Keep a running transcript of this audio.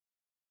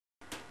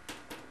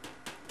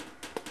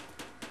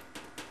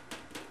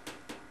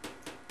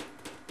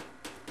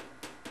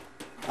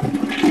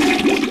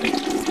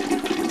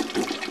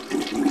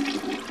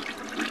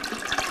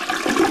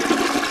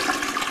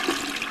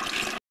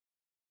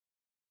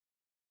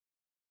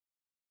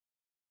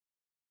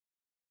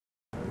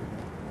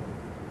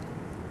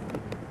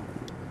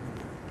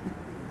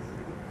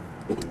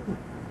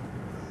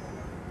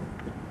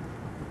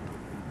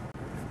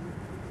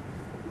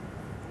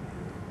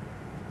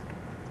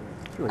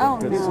Oh,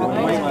 no.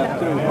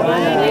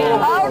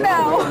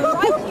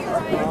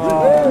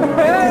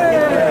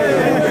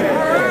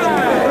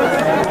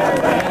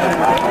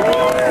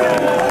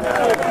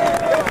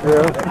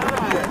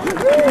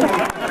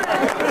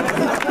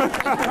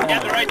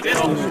 Got the right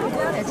diddle.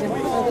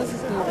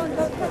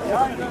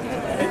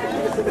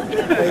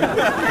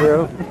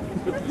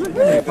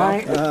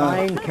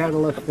 Fine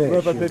kettle of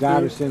fish you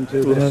got us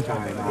into this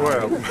time.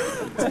 Well,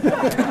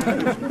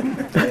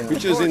 you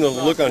should have seen the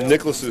look on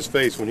Nicholas's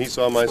face when he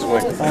saw my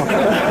swing.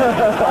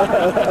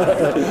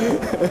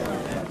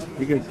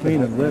 You can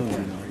clean and lift, you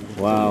know.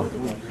 Wow.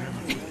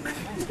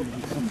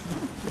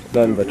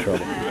 Nothing but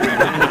trouble.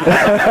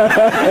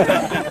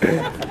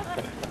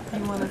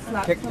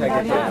 Kick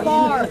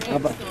tiger.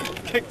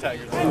 Kick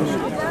tiger. A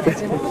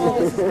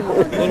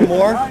little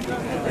more?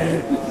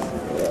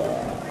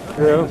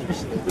 Yeah.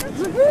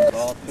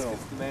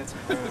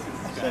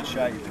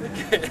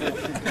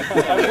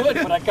 I would,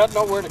 but I got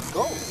nowhere to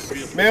go.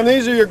 Ma'am,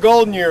 these are your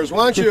golden years.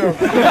 Why don't you?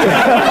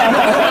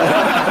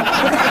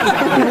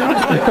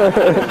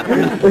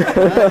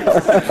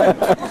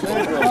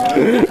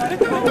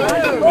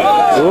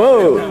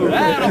 Whoa.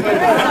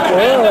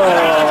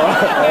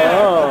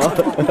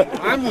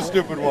 I'm the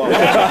stupid one.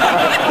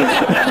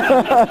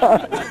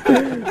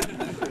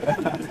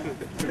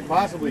 Could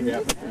possibly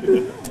happen.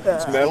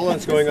 It's metal and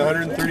it's going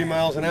 130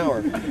 miles an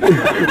hour.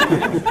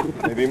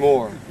 Maybe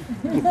more.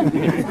 Where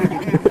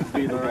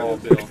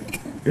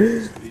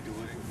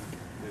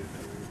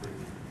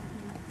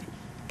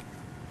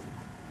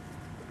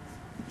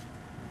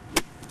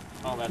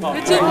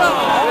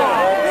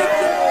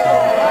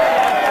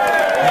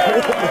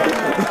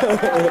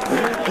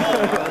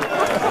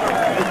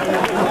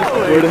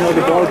the hell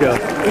did the ball go?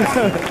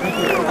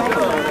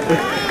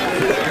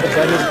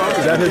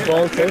 Is that his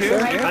ball close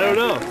there? I don't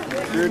know.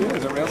 Sure it is.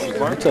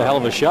 That's a hell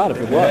of a shot if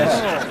it was.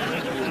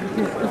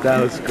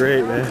 That was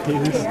great, man. He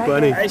was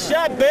funny. Nice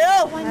shot,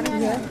 Bill!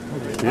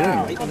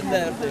 Yeah. Here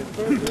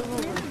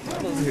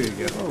you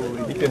go.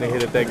 He couldn't have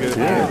hit it that good.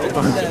 Yeah.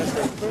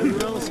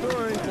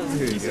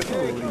 Here you go.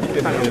 He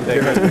couldn't have hit it that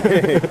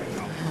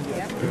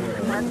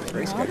good.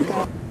 Race guy.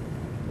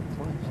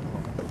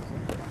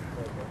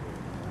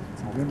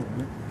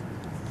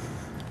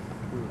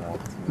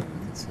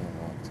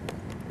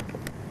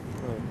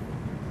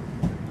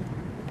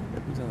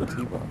 Who's on the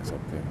tee box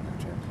up there?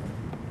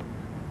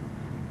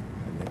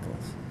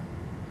 Nicholas.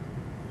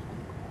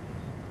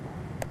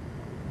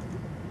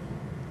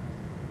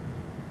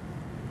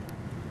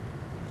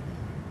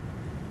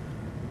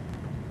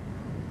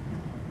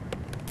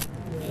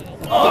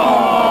 Oh!